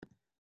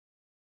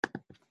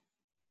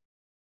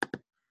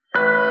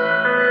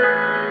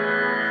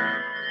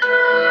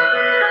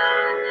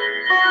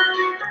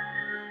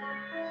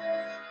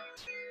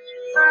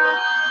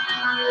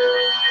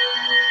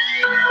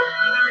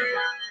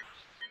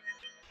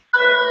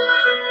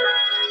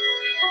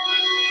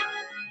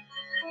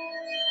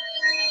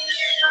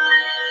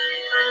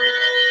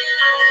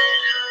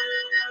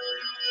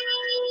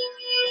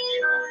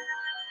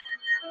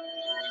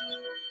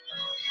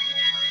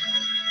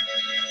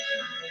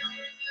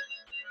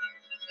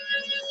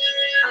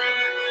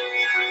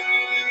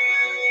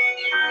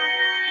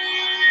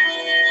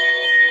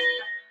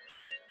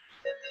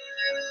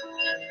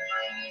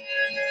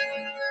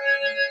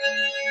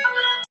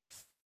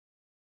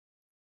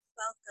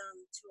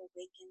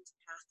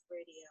Awakened Path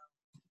Radio,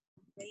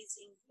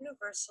 raising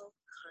universal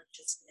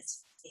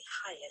consciousness for the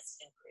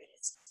highest and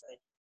greatest good.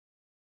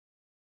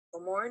 For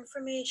more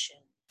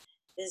information,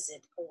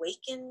 visit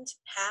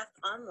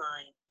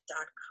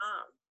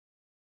awakenedpathonline.com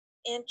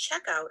and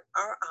check out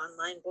our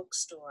online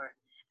bookstore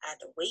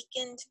at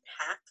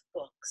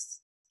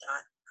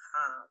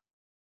awakenedpathbooks.com.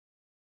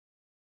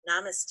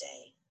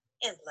 Namaste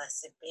and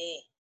blessed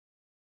be.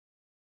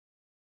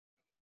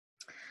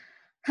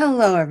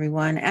 Hello,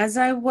 everyone. As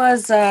I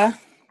was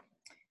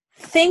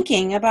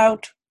thinking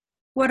about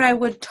what I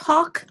would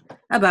talk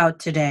about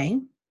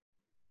today,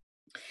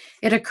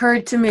 it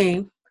occurred to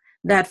me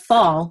that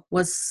fall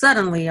was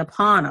suddenly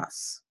upon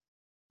us.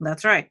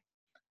 That's right.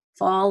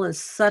 Fall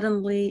is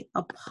suddenly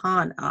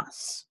upon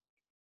us.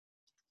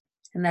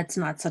 And that's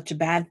not such a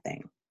bad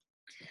thing.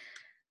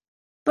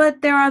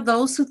 But there are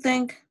those who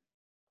think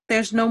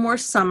there's no more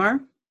summer,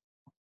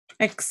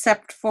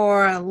 except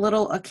for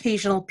little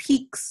occasional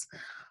peaks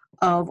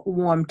of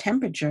warm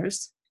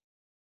temperatures.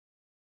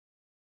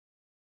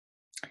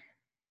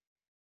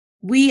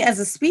 We as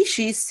a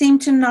species seem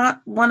to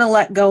not want to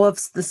let go of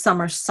the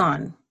summer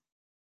sun.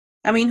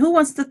 I mean, who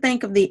wants to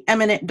think of the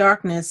imminent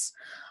darkness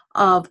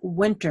of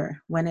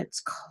winter when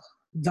it's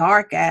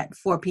dark at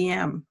 4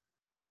 p.m.?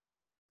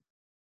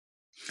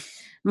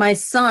 My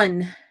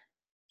son,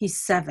 he's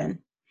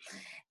 7,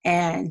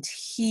 and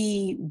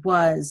he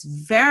was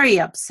very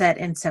upset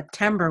in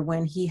September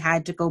when he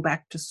had to go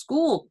back to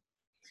school.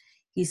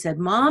 He said,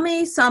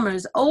 "Mommy,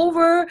 summer's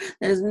over.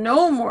 There's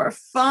no more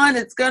fun.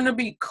 It's going to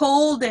be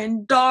cold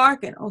and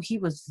dark." And he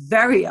was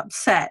very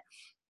upset.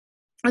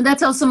 And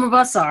that's how some of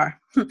us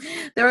are.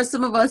 There are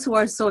some of us who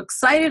are so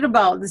excited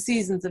about the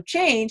seasons of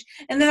change.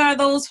 And there are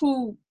those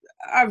who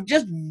are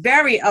just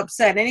very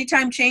upset.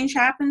 Anytime change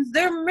happens,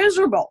 they're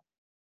miserable.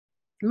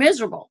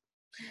 Miserable.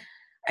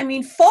 I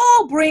mean,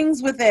 fall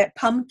brings with it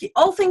pumpkin,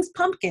 all things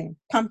pumpkin.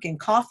 Pumpkin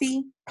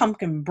coffee,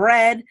 pumpkin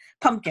bread,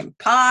 pumpkin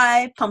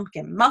pie,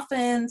 pumpkin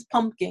muffins,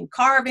 pumpkin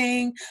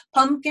carving,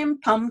 pumpkin.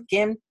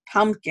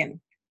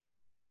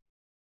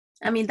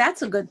 I mean,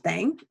 that's a good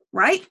thing,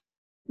 right?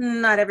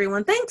 Not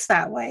everyone thinks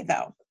that way,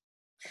 though.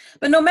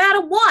 But no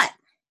matter what,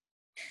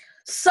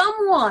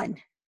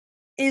 someone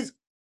is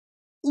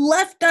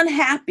left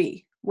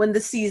unhappy when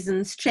the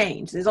seasons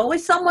change. There's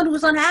always someone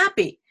who's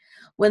unhappy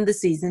when the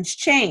seasons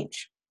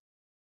change.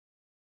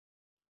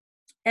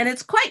 And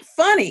it's quite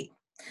funny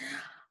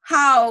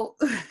how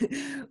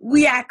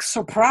we act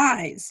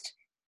surprised,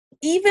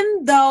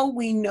 even though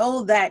we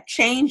know that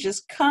change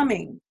is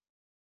coming,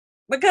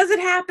 because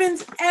it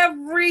happens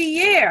every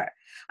year.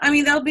 I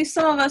mean, there'll be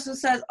some of us who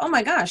says, "Oh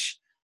my gosh,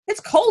 it's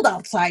cold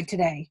outside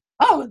today.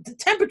 Oh, the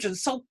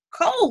temperature's so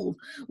cold.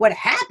 What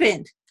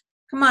happened?"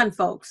 Come on,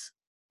 folks.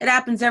 It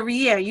happens every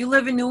year. You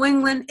live in New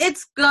England,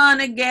 it's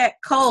gonna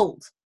get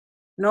cold,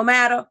 no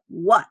matter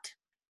what.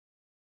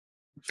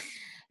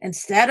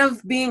 Instead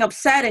of being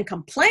upset and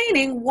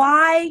complaining,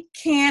 why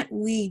can't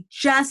we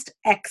just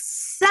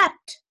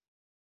accept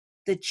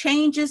the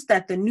changes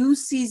that the new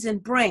season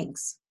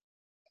brings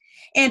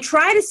and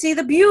try to see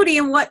the beauty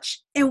in what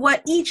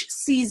each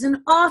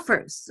season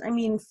offers? I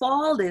mean,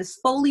 fall is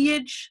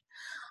foliage.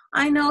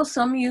 I know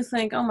some of you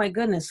think, "Oh my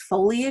goodness,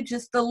 foliage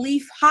is the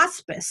leaf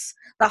hospice.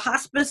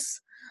 The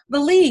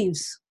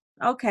leaves."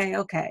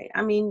 Okay.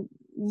 I mean,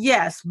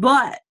 yes,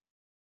 but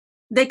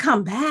they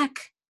come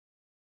back.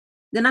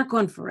 They're not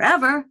going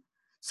forever.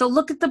 So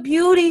look at the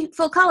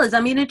beautiful colors. I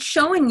mean, it's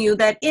showing you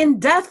that in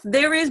death,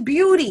 there is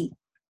beauty.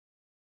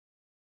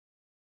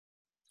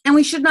 And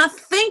we should not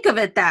think of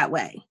it that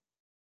way.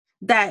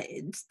 That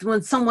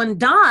when someone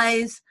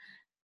dies,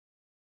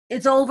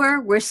 it's over,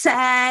 we're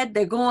sad,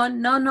 they're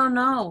gone.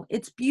 No.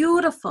 It's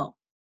beautiful.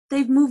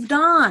 They've moved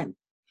on.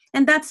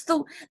 And that's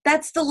the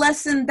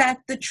lesson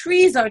that the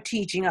trees are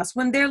teaching us.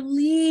 When their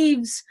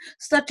leaves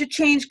start to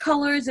change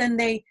colors and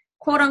they,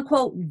 quote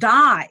unquote,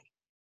 die,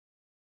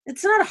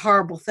 it's not a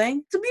horrible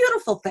thing. It's a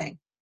beautiful thing.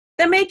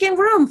 They're making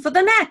room for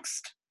the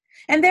next.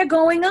 And they're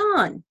going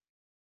on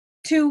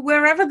to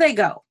wherever they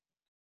go,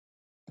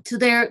 to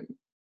their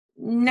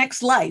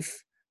next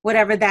life,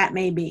 whatever that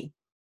may be.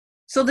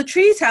 So the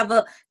trees have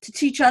to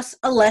teach us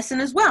a lesson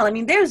as well. I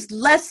mean, there's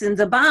lessons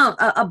about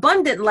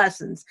abundant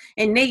lessons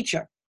in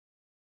nature.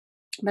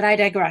 But I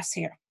digress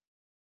here.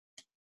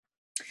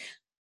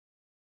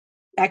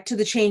 Back to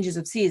the changes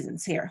of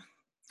seasons here.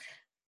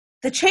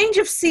 The change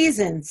of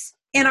seasons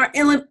and our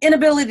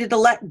inability to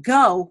let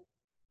go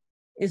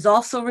is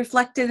also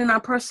reflected in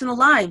our personal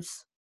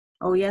lives.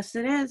 Oh, yes,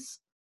 it is.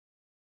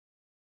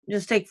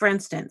 Just take, for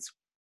instance,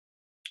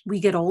 we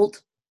get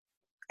old.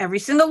 Every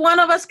single one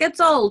of us gets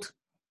old.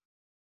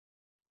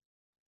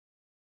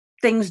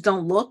 Things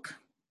don't look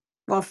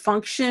or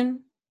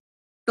function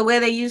the way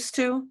they used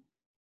to,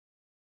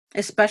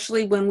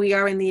 especially when we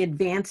are in the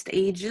advanced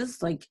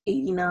ages, like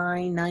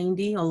 89,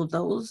 90, all of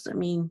those. I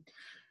mean,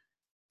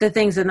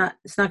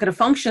 it's not going to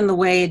function the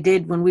way it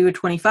did when we were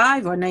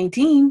 25 or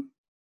 19.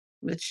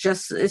 That's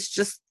just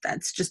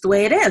the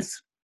way it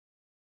is.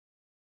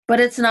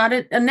 But it's not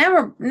a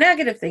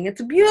negative thing.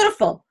 It's a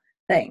beautiful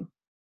thing.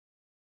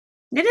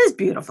 It is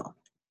beautiful.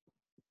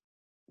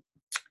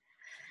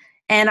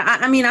 And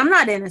I mean, I'm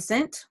not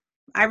innocent.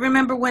 I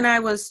remember when I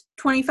was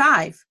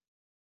 25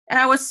 and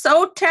I was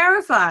so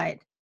terrified.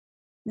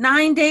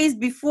 9 days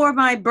before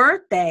my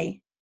birthday,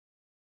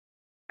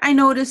 I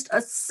noticed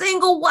a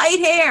single white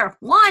hair,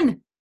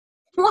 one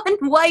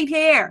white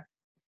hair.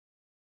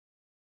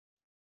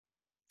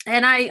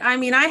 And I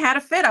mean, I had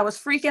a fit. I was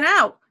freaking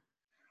out.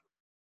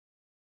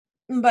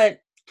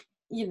 But,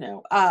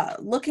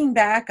 looking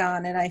back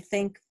on it, I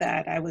think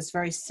that I was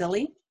very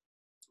silly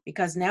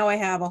because now I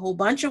have a whole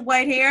bunch of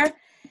white hair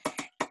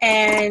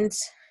and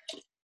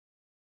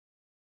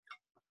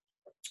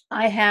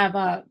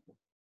I've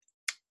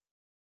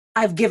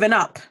given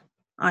up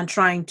on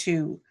trying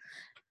to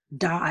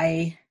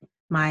dye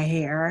my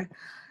hair,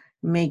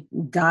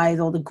 dye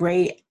all the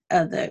gray,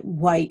 the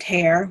white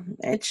hair.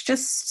 It's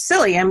just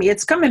silly. I mean,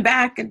 it's coming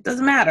back. It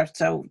doesn't matter.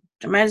 So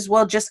I might as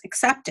well just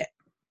accept it.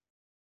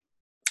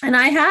 And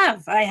I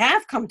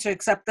have come to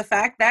accept the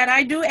fact that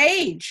I do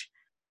age,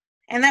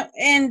 and I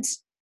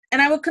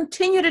will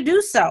continue to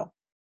do so.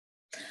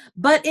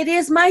 But it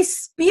is my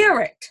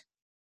spirit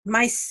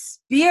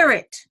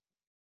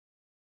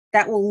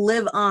that will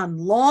live on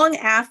long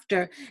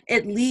after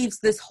it leaves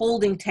this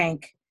holding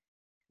tank,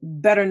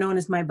 better known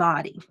as my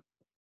body.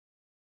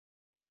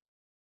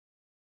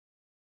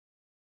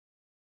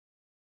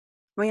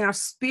 I mean, our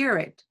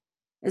spirit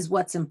is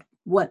what's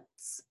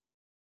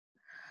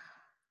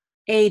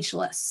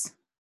ageless,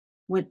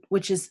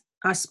 which is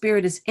our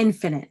spirit is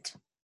infinite.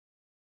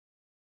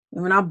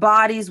 And when our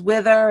bodies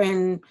wither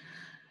and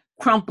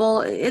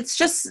crumple, it's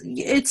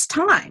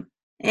time,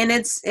 and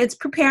it's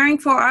preparing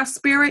for our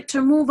spirit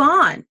to move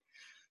on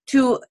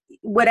to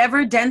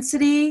whatever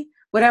density,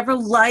 whatever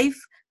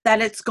life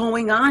that it's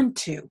going on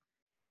to.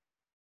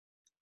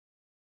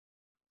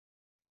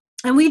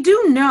 And we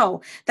do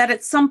know that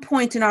at some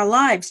point in our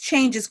lives,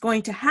 change is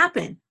going to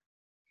happen.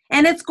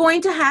 And it's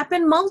going to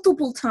happen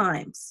multiple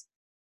times.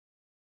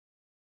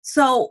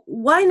 So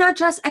why not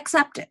just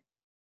accept it?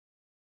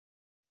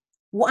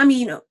 I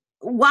mean,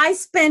 why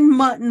spend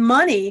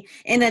money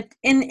in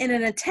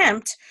an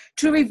attempt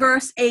to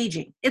reverse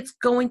aging? It's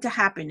going to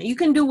happen. You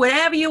can do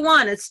whatever you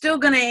want. It's still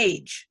going to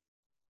age.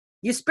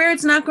 Your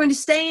spirit's not going to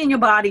stay in your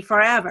body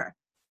forever.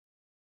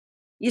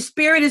 Your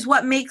spirit is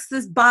what makes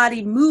this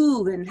body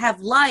move and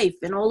have life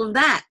and all of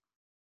that.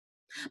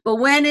 But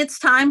when it's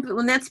time,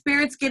 when that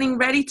spirit's getting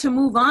ready to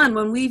move on,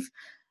 when we've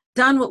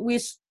done what we're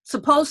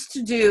supposed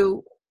to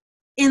do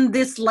in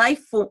this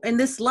life,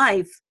 the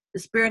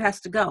spirit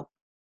has to go.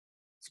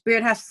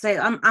 Spirit has to say,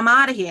 I'm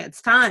out of here.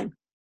 It's time.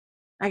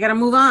 I got to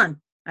move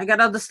on. I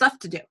got other stuff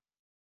to do.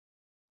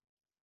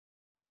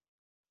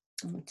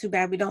 Too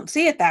bad we don't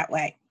see it that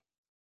way.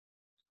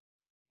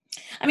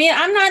 I mean,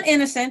 I'm not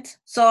innocent,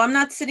 so I'm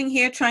not sitting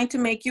here trying to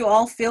make you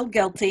all feel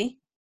guilty.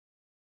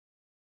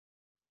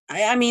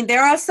 I mean,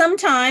 there are some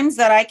times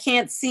that I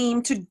can't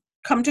seem to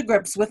come to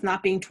grips with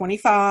not being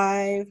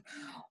 25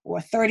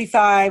 or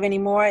 35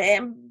 anymore,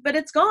 but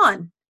it's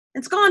gone.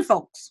 It's gone,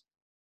 folks.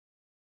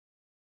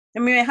 I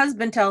mean, my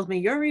husband tells me,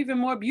 you're even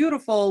more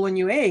beautiful when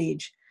you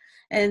age.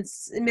 And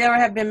there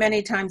have been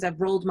many times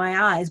I've rolled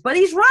my eyes, but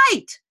he's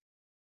right.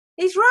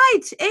 He's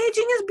right.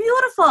 Aging is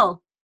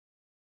beautiful.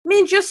 It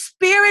means your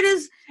spirit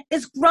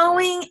is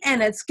growing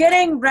and it's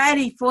getting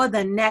ready for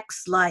the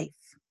next life.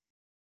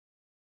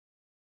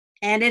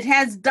 And it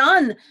has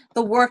done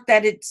the work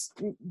that it's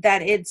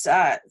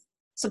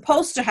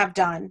supposed to have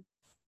done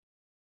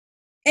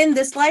in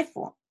this life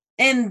form,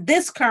 in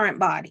this current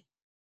body.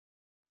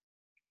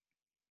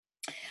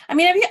 I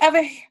mean, have you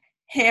ever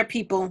heard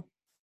people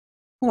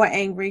who are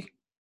angry?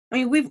 I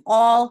mean, we've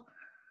all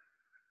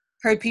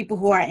heard people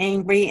who are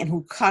angry and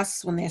who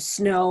cuss when there's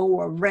snow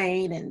or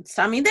rain. And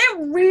so, I mean,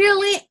 they're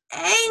really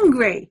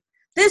angry.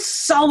 This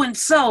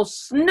so-and-so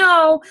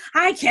snow.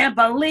 I can't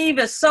believe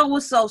it's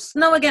so-and-so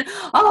snow again.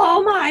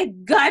 Oh my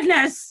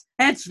goodness.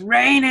 It's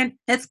raining.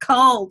 It's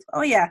cold.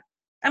 Oh yeah.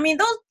 I mean,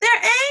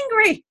 they're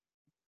angry.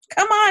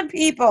 Come on,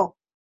 people.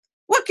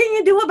 What can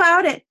you do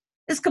about it?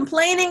 Is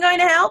complaining going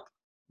to help?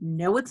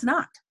 No, it's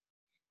not.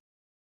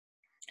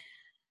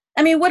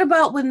 I mean, what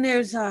about when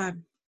there's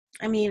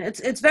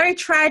it's very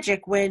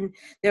tragic when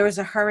there is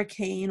a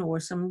hurricane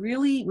or some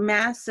really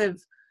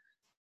massive,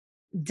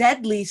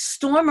 deadly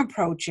storm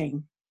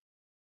approaching,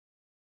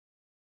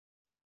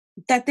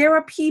 that there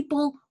are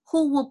people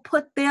who will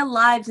put their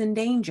lives in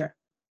danger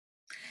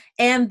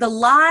and the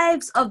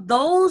lives of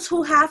those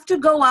who have to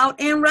go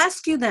out and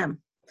rescue them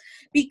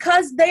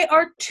because they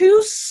are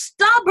too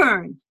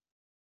stubborn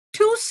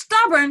to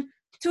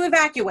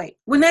evacuate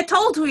when they're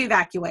told to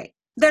evacuate.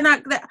 They're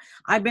not.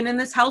 I've been in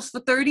this house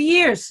for 30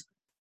 years.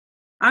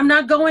 I'm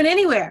not going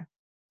anywhere.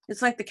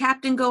 It's like the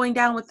captain going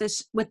down with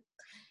his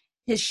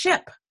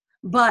ship.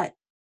 But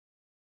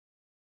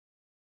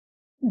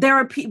there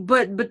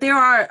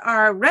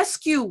are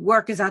rescue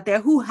workers out there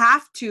who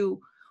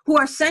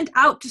are sent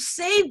out to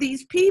save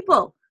these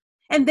people,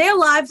 and their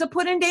lives are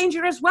put in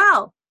danger as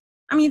well.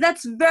 I mean,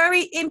 that's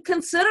very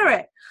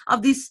inconsiderate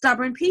of these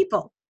stubborn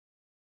people.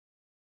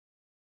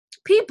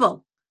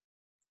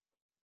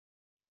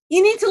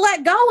 You need to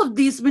let go of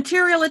these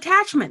material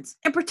attachments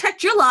and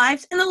protect your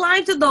lives and the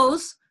lives of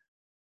those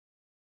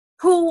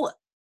who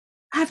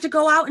have to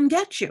go out and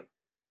get you.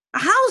 A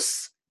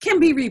house can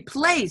be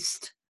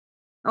replaced,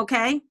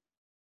 okay?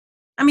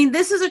 I mean,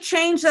 this is a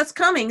change that's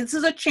coming. This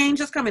is a change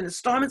that's coming. The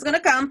storm is going to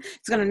come.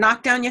 It's going to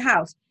knock down your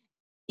house.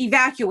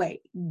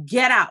 Evacuate.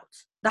 Get out.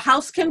 The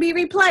house can be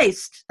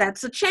replaced.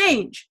 That's a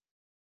change.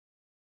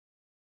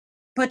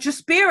 But your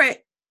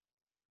spirit,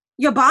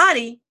 your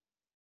body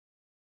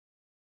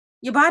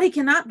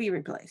cannot be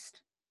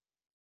replaced.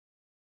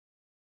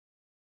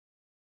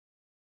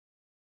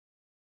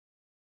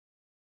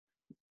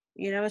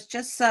 You know, it's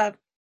just a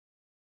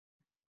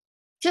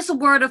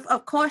word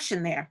of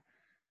caution there.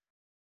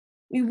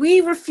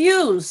 We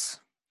refuse.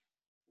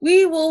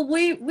 We will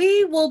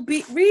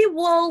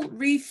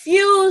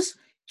refuse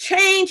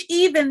change,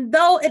 even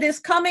though it is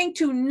coming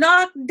to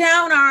knock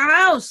down our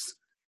house.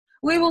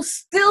 We will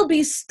still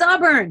be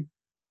stubborn.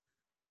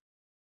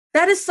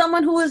 That is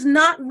someone who is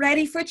not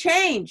ready for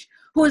change,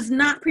 who is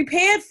not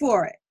prepared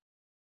for it.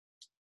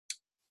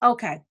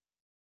 Okay.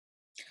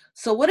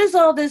 So what does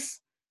all this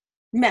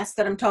mess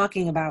that I'm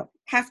talking about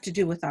have to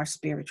do with our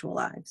spiritual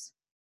lives?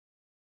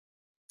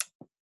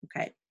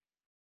 Okay.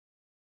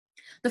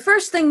 The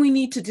first thing we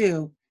need to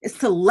do is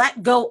to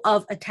let go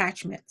of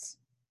attachments.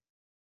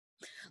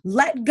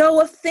 Let go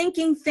of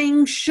thinking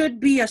things should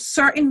be a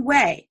certain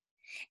way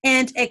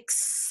and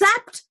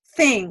accept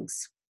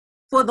things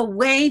for the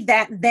way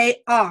that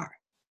they are.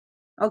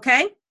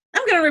 Okay?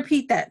 I'm going to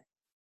repeat that.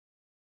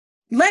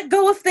 Let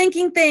go of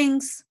thinking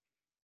things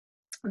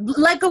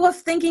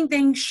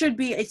should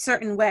be a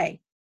certain way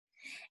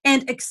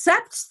and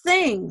accept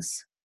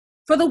things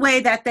for the way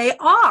that they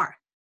are.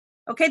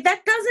 Okay?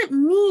 That doesn't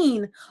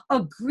mean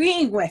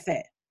agreeing with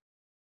it.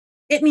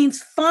 It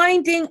means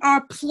finding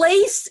our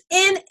place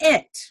in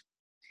it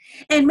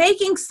and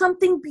making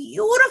something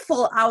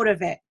beautiful out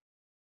of it,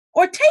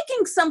 or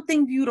taking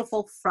something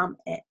beautiful from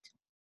it.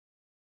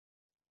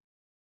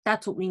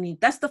 That's what we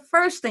need. That's the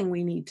first thing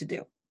we need to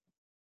do.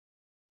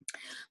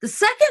 The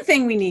second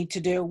thing we need to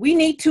do, we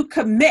need to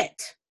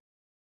commit.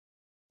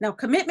 Now,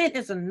 commitment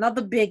is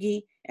another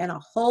biggie and a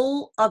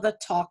whole other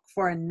talk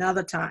for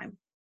another time.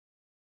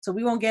 So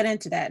we won't get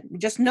into that.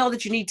 Just know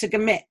that you need to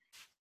commit.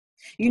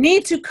 You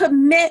need to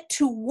commit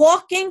to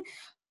walking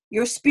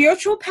your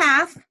spiritual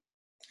path,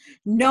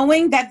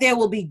 knowing that there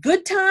will be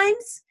good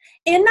times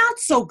and not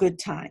so good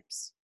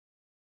times.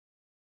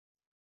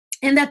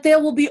 And that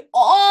there will be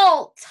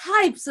all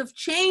types of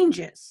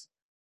changes.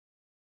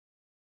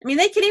 I mean,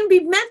 they can even be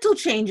mental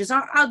changes.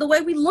 The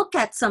way we look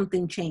at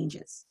something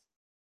changes.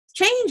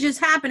 Change is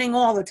happening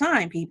all the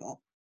time,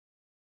 people.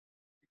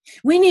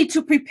 We need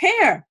to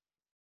prepare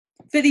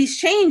for these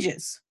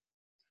changes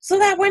so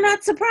that we're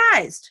not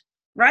surprised,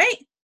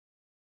 right?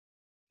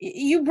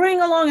 You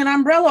bring along an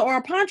umbrella or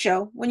a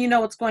poncho when you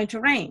know it's going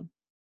to rain.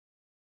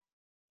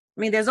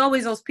 I mean, there's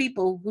always those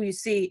people who you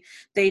see,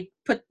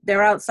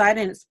 they're outside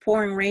and it's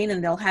pouring rain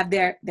and they'll have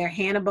their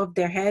hand above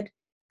their head.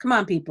 Come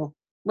on, people.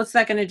 What's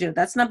that going to do?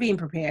 That's not being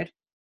prepared.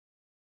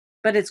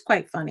 But it's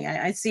quite funny.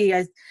 I see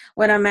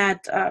when I'm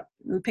at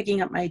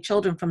picking up my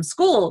children from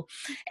school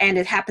and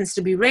it happens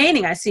to be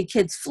raining, I see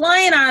kids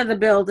flying out of the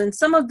building.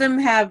 Some of them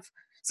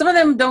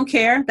don't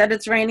care that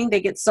it's raining.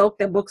 They get soaked.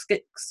 Their books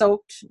get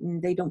soaked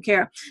and they don't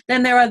care.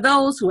 Then there are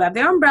those who have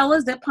their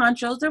umbrellas, their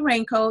ponchos, their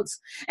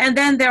raincoats. And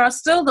then there are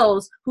still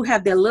those who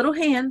have their little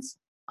hands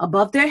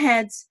above their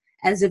heads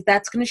as if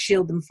that's going to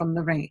shield them from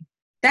the rain.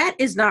 That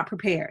is not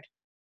prepared.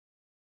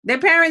 Their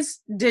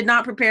parents did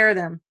not prepare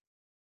them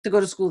to go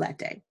to school that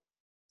day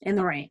in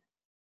the rain.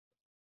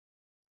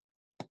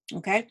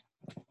 Okay?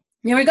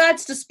 In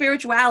regards to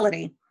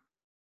spirituality,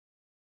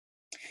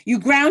 you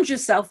ground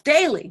yourself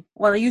daily.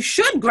 Well, you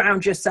should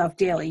ground yourself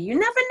daily. You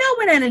never know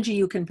what energy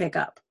you can pick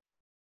up.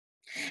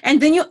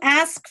 And then you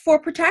ask for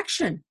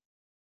protection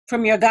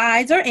from your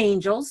guides or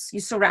angels. You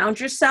surround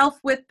yourself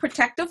with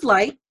protective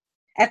light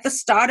at the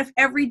start of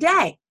every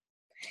day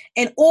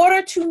in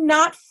order to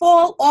not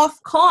fall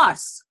off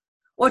course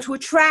or to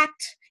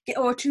attract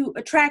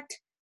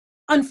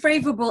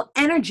unfavorable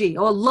energy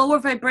or lower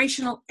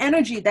vibrational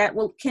energy that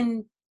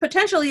can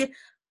potentially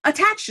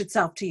attach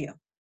itself to you.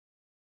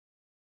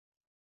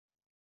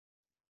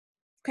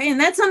 Okay, and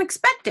that's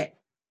unexpected,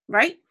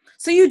 right?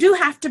 So you do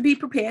have to be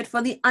prepared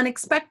for the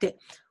unexpected.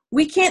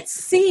 We can't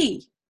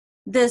see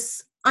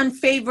this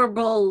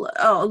unfavorable,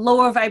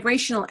 lower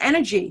vibrational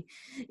energy.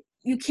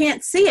 You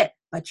can't see it,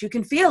 but you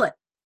can feel it.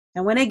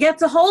 And when it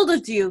gets a hold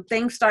of you,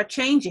 things start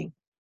changing.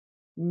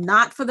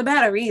 Not for the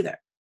better either.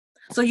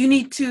 So you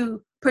need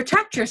to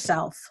protect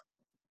yourself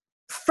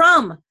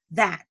from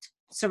that.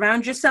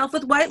 Surround yourself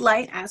with white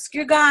light. Ask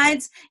your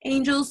guides,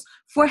 angels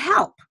for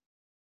help.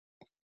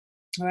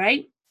 All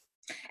right?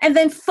 And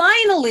then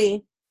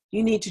finally,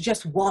 you need to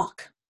just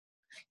walk.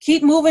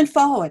 Keep moving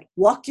forward.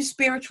 Walk your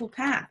spiritual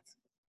path.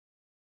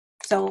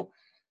 So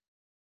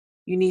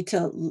to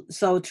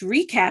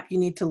recap, you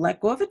need to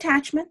let go of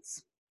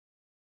attachments.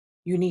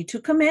 You need to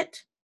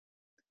commit,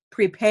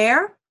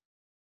 prepare,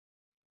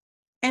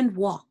 and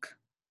walk.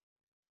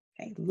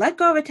 Okay, let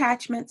go of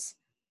attachments,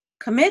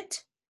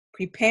 commit,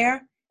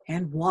 prepare,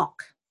 and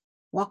walk.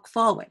 Walk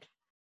forward.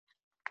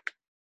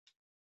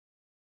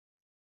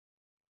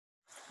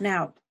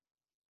 Now,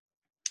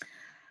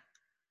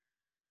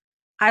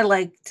 I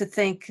like to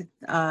think,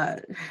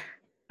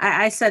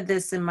 I said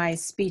this in my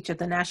speech at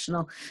the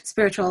National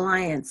Spiritual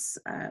Alliance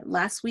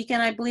last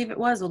weekend, I believe it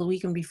was, or the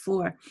weekend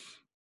before.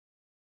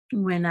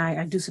 When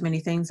I do so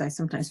many things, I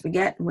sometimes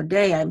forget what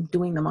day I'm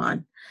doing them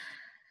on.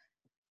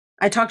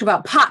 I talked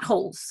about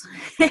potholes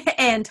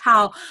and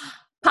how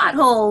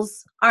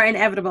potholes are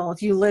inevitable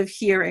if you live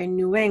here in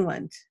New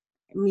England.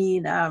 I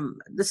mean,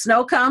 the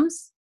snow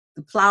comes,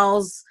 the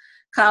plows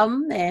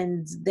come,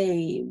 and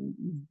they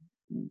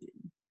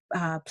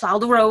plow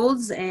the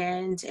roads,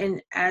 and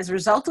as a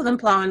result of them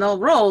plowing the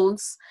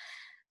roads,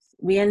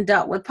 we end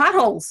up with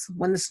potholes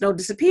when the snow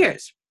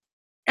disappears.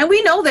 And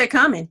we know they're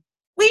coming.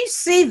 We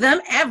see them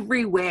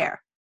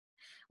everywhere.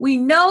 We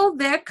know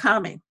they're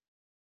coming.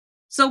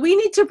 So we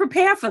need to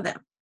prepare for them.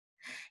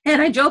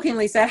 And I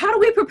jokingly said, how do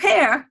we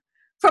prepare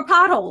for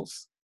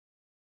potholes?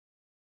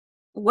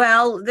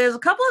 Well, there's a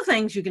couple of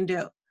things you can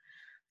do.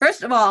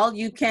 First of all,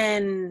 you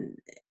can,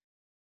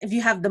 if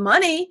you have the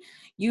money,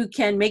 you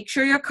can make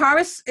sure your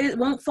car it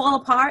won't fall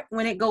apart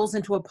when it goes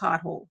into a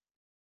pothole.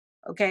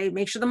 Okay,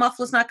 make sure the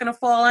muffler's not going to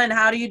fall in.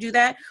 How do you do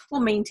that?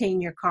 Well,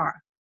 maintain your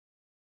car.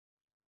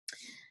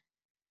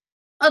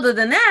 Other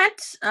than that,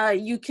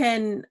 you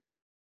can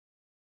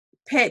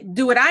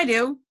do what I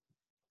do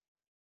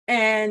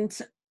and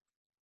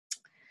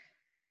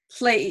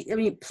play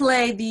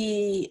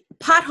the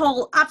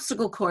pothole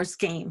obstacle course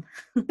game.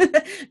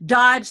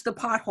 Dodge the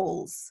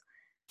potholes.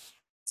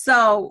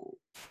 So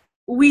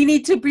we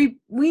need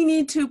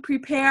to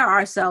prepare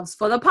ourselves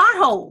for the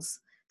potholes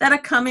that are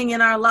coming in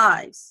our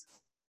lives.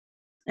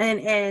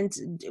 And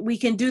we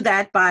can do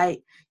that by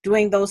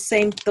doing those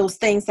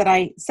things that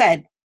I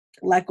said.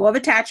 Let go of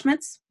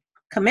attachments,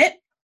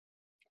 commit,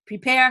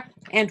 prepare,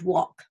 and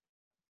walk.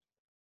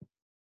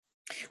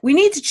 We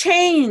need to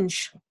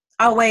change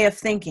our way of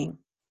thinking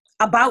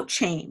about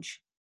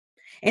change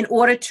in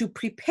order to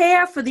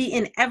prepare for the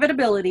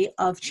inevitability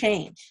of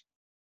change.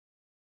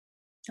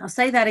 I'll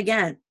say that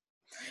again.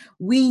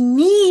 We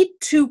need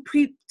to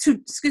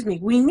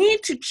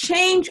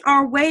change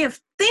our way of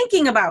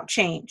thinking about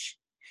change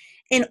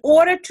in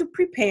order to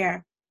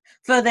prepare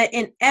for the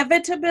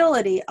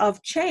inevitability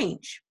of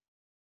change.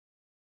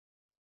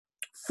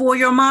 For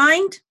your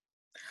mind,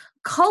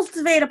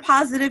 cultivate a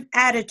positive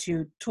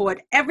attitude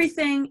toward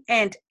everything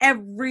and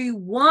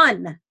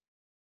everyone.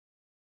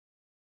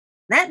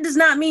 That does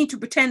not mean to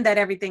pretend that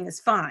everything is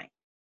fine.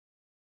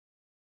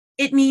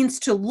 It means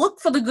to look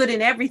for the good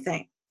in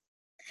everything.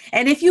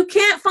 And if you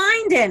can't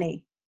find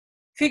any,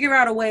 figure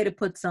out a way to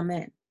put some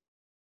in.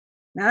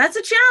 Now that's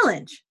a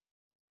challenge,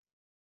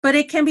 but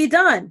it can be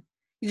done.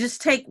 You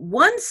just take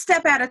one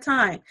step at a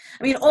time.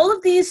 I mean, all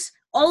of these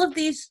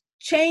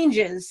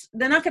changes,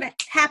 they're not going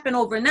to happen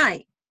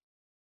overnight.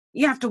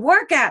 You have to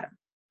work at them.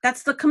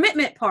 That's the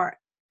commitment part.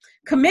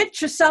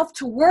 Commit yourself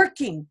to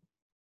working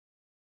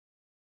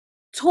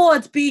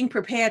towards being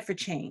prepared for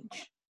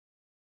change.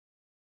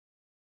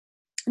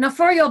 Now,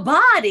 for your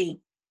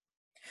body,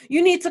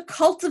 you need to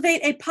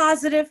cultivate a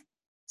positive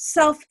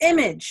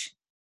self-image.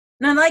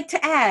 And I'd like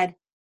to add,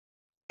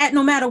 at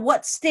no matter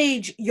what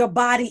stage your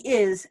body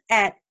is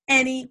at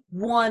any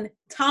one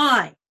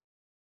time.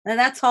 Now,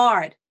 that's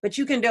hard, but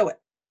you can do it.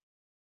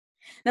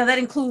 Now, that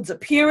includes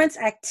appearance,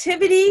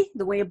 activity,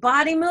 the way your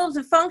body moves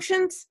and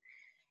functions,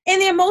 and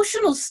the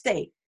emotional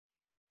state.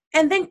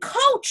 And then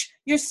coach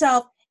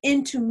yourself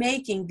into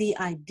making the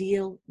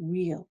ideal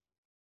real.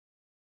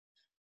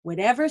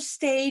 Whatever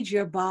stage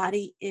your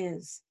body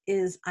is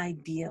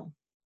ideal.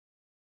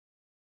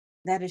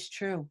 That is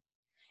true.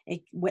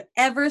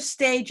 Whatever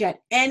stage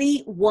at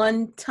any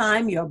one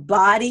time your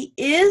body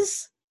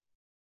is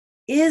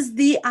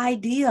the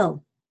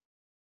ideal,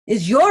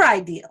 is your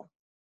ideal.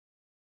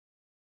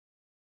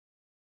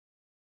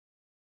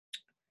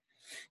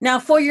 Now,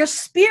 for your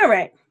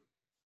spirit,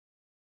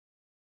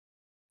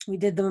 we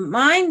did the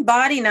mind,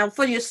 body. Now,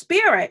 for your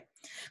spirit,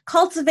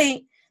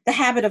 cultivate the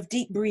habit of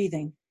deep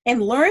breathing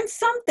and learn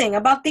something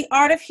about the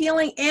art of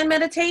healing and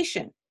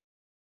meditation.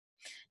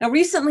 Now,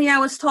 recently I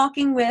was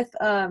talking with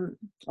a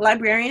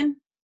librarian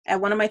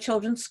at one of my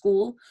children's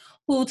school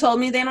who told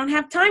me they don't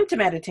have time to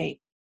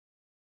meditate.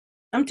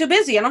 I'm too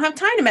busy. I don't have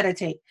time to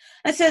meditate.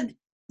 I said,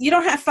 you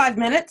don't have 5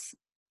 minutes.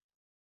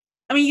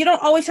 I mean, you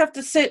don't always have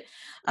to sit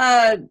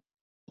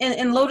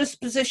in lotus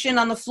position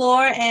on the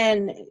floor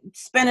and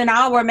spend an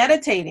hour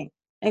meditating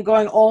and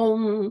going,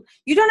 oh,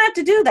 you don't have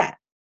to do that.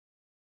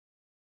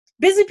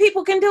 Busy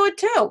people can do it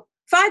too.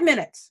 5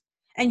 minutes.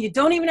 And you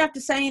don't even have to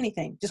say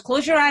anything. Just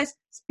close your eyes,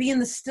 be in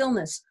the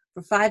stillness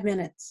for 5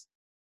 minutes.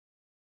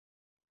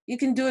 You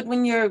can do it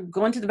when you're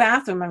going to the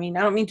bathroom. I mean,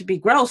 I don't mean to be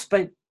gross,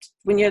 but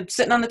when you're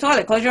sitting on the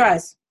toilet, close your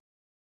eyes.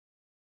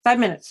 5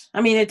 minutes.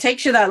 I mean, it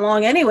takes you that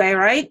long anyway,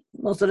 right?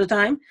 Most of the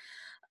time.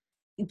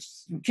 You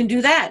can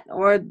do that.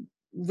 Or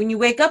when you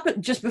wake up,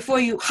 just before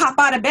you hop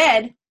out of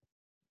bed,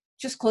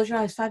 just close your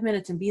eyes 5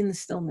 minutes and be in the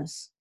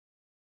stillness.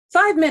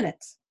 5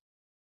 minutes.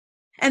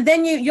 And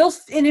then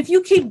and if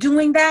you keep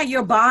doing that,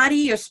 your body,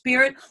 your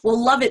spirit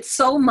will love it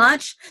so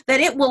much that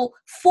it will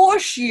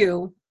force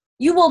you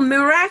will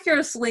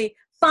miraculously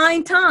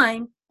find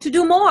time to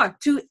do more,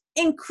 to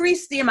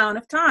increase the amount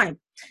of time.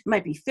 It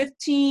might be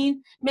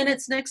 15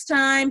 minutes next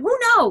time, who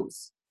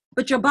knows?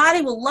 But your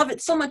body will love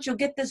it so much, you'll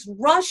get this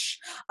rush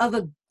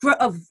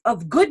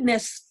of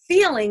goodness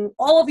feeling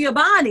all over your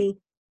body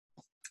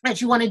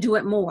that you want to do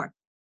it more.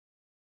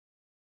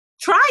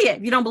 Try it.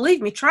 If you don't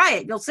believe me, try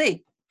it. You'll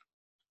see.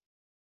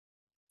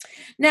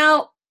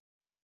 Now,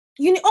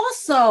 you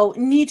also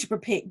need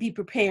to be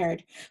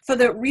prepared for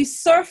the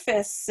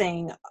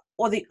resurfacing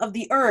of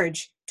the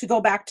urge to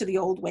go back to the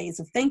old ways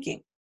of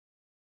thinking.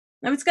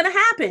 Now, it's going to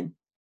happen,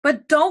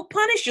 but don't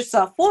punish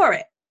yourself for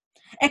it.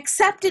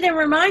 Accept it and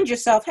remind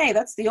yourself, hey,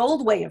 that's the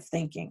old way of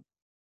thinking,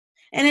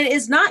 and it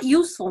is not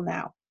useful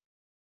now.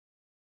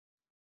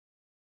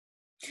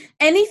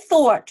 Any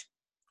thought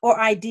or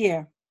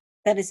idea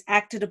that is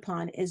acted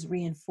upon is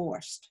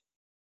reinforced.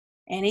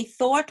 Any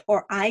thought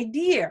or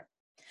idea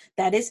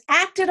that is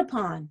acted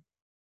upon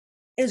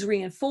is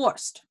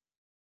reinforced.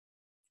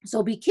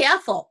 So be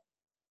careful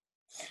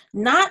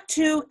not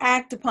to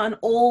act upon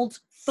old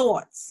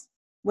thoughts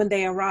when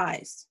they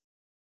arise.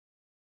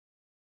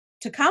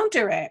 To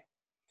counter it,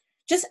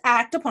 just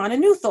act upon a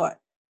new thought.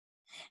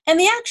 And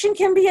the action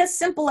can be as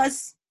simple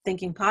as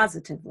thinking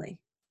positively,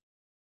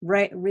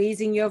 right?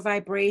 Raising your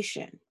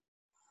vibration,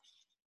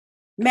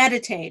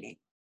 meditating.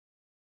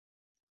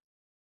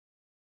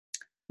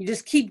 You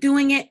just keep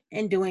doing it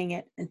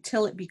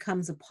until it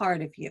becomes a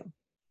part of you.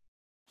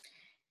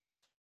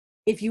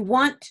 If you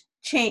want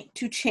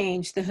to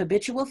change the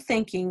habitual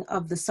thinking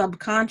of the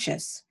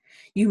subconscious,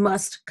 you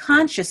must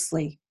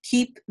consciously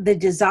keep the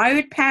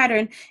desired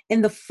pattern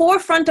in the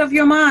forefront of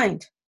your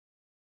mind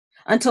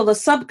until the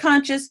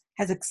subconscious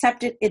has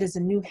accepted it as a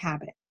new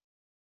habit.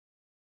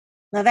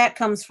 Now that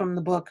comes from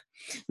the book,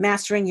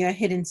 Mastering Your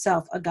Hidden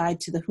Self, A Guide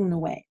to the Huna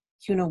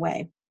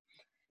Way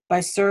by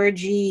Sir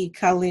G.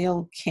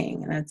 Khalil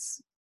King, and that's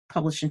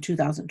published in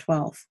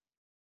 2012.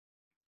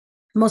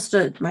 Most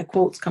of my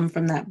quotes come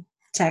from that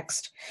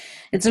text.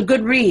 It's a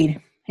good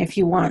read if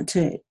you want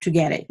to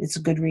get it. It's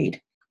a good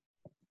read.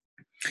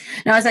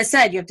 Now, as I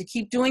said, you have to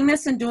keep doing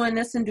this and doing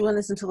this and doing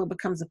this until it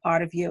becomes a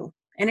part of you.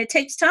 And it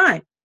takes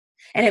time.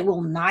 And it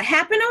will not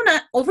happen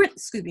it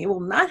will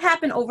not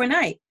happen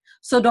overnight.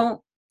 So don't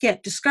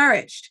get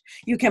discouraged.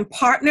 You can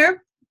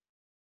partner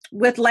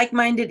with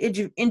like-minded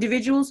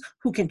individuals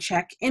who can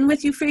check in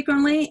with you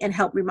frequently and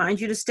help remind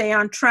you to stay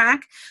on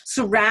track.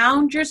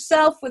 Surround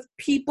yourself with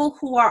people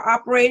who are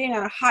operating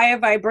on a higher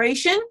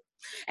vibration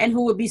and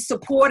who will be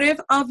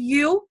supportive of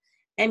you.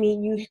 I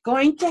mean, you're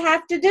going to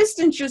have to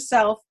distance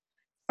yourself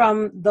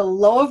from the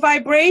lower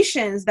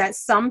vibrations that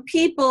some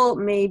people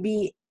may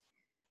be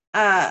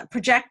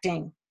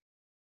projecting,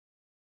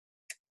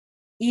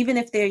 even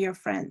if they're your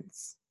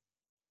friends.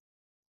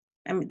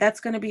 I mean, that's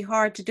going to be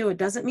hard to do. It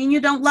doesn't mean you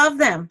don't love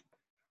them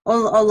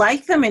or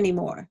like them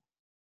anymore,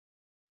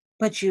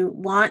 but you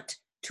want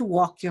to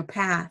walk your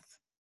path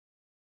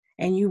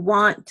and you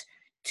want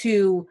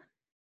to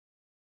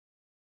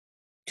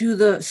do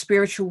the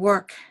spiritual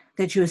work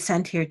that you were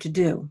sent here to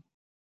do.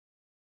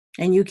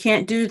 And you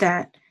can't do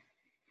that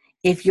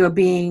if you're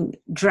being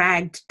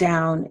dragged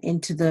down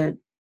into the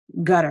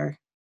gutter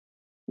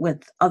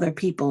with other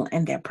people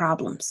and their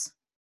problems.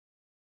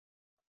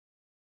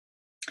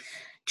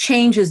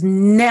 Change is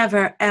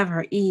never,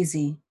 ever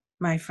easy,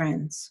 my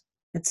friends.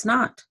 It's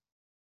not.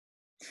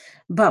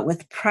 But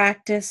with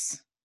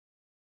practice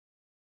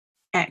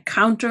at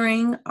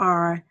countering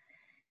our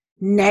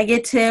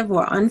negative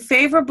or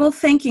unfavorable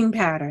thinking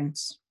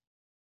patterns,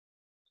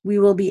 we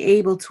will be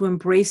able to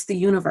embrace the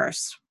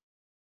universe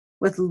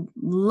with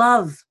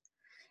love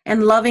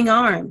and loving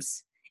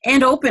arms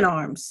and open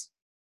arms,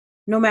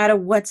 no matter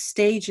what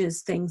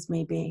stages things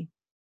may be.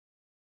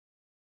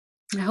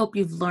 I hope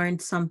you've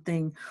learned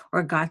something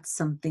or got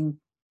something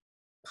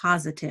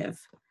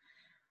positive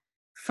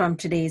from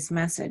today's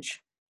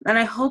message. And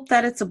I hope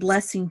that it's a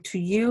blessing to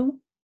you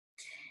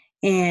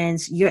and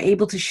you're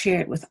able to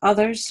share it with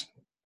others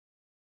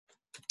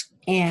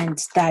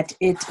and that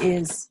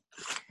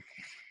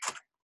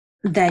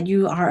that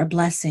you are a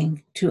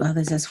blessing to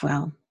others as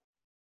well.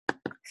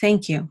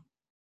 Thank you.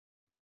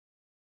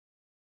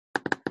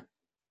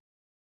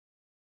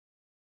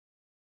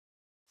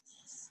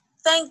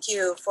 Thank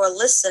you for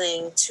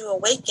listening to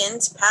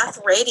Awakened Path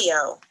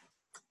Radio.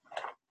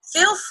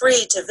 Feel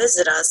free to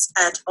visit us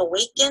at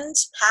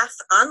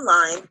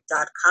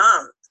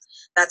awakenedpathonline.com.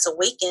 That's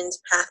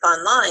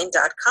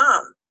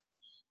awakenedpathonline.com.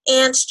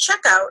 And check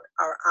out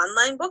our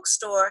online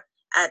bookstore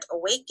at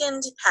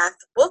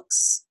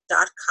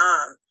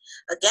awakenedpathbooks.com.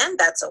 Again,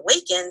 that's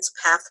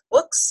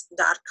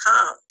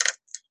awakenedpathbooks.com.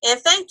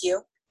 And thank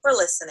you for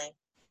listening.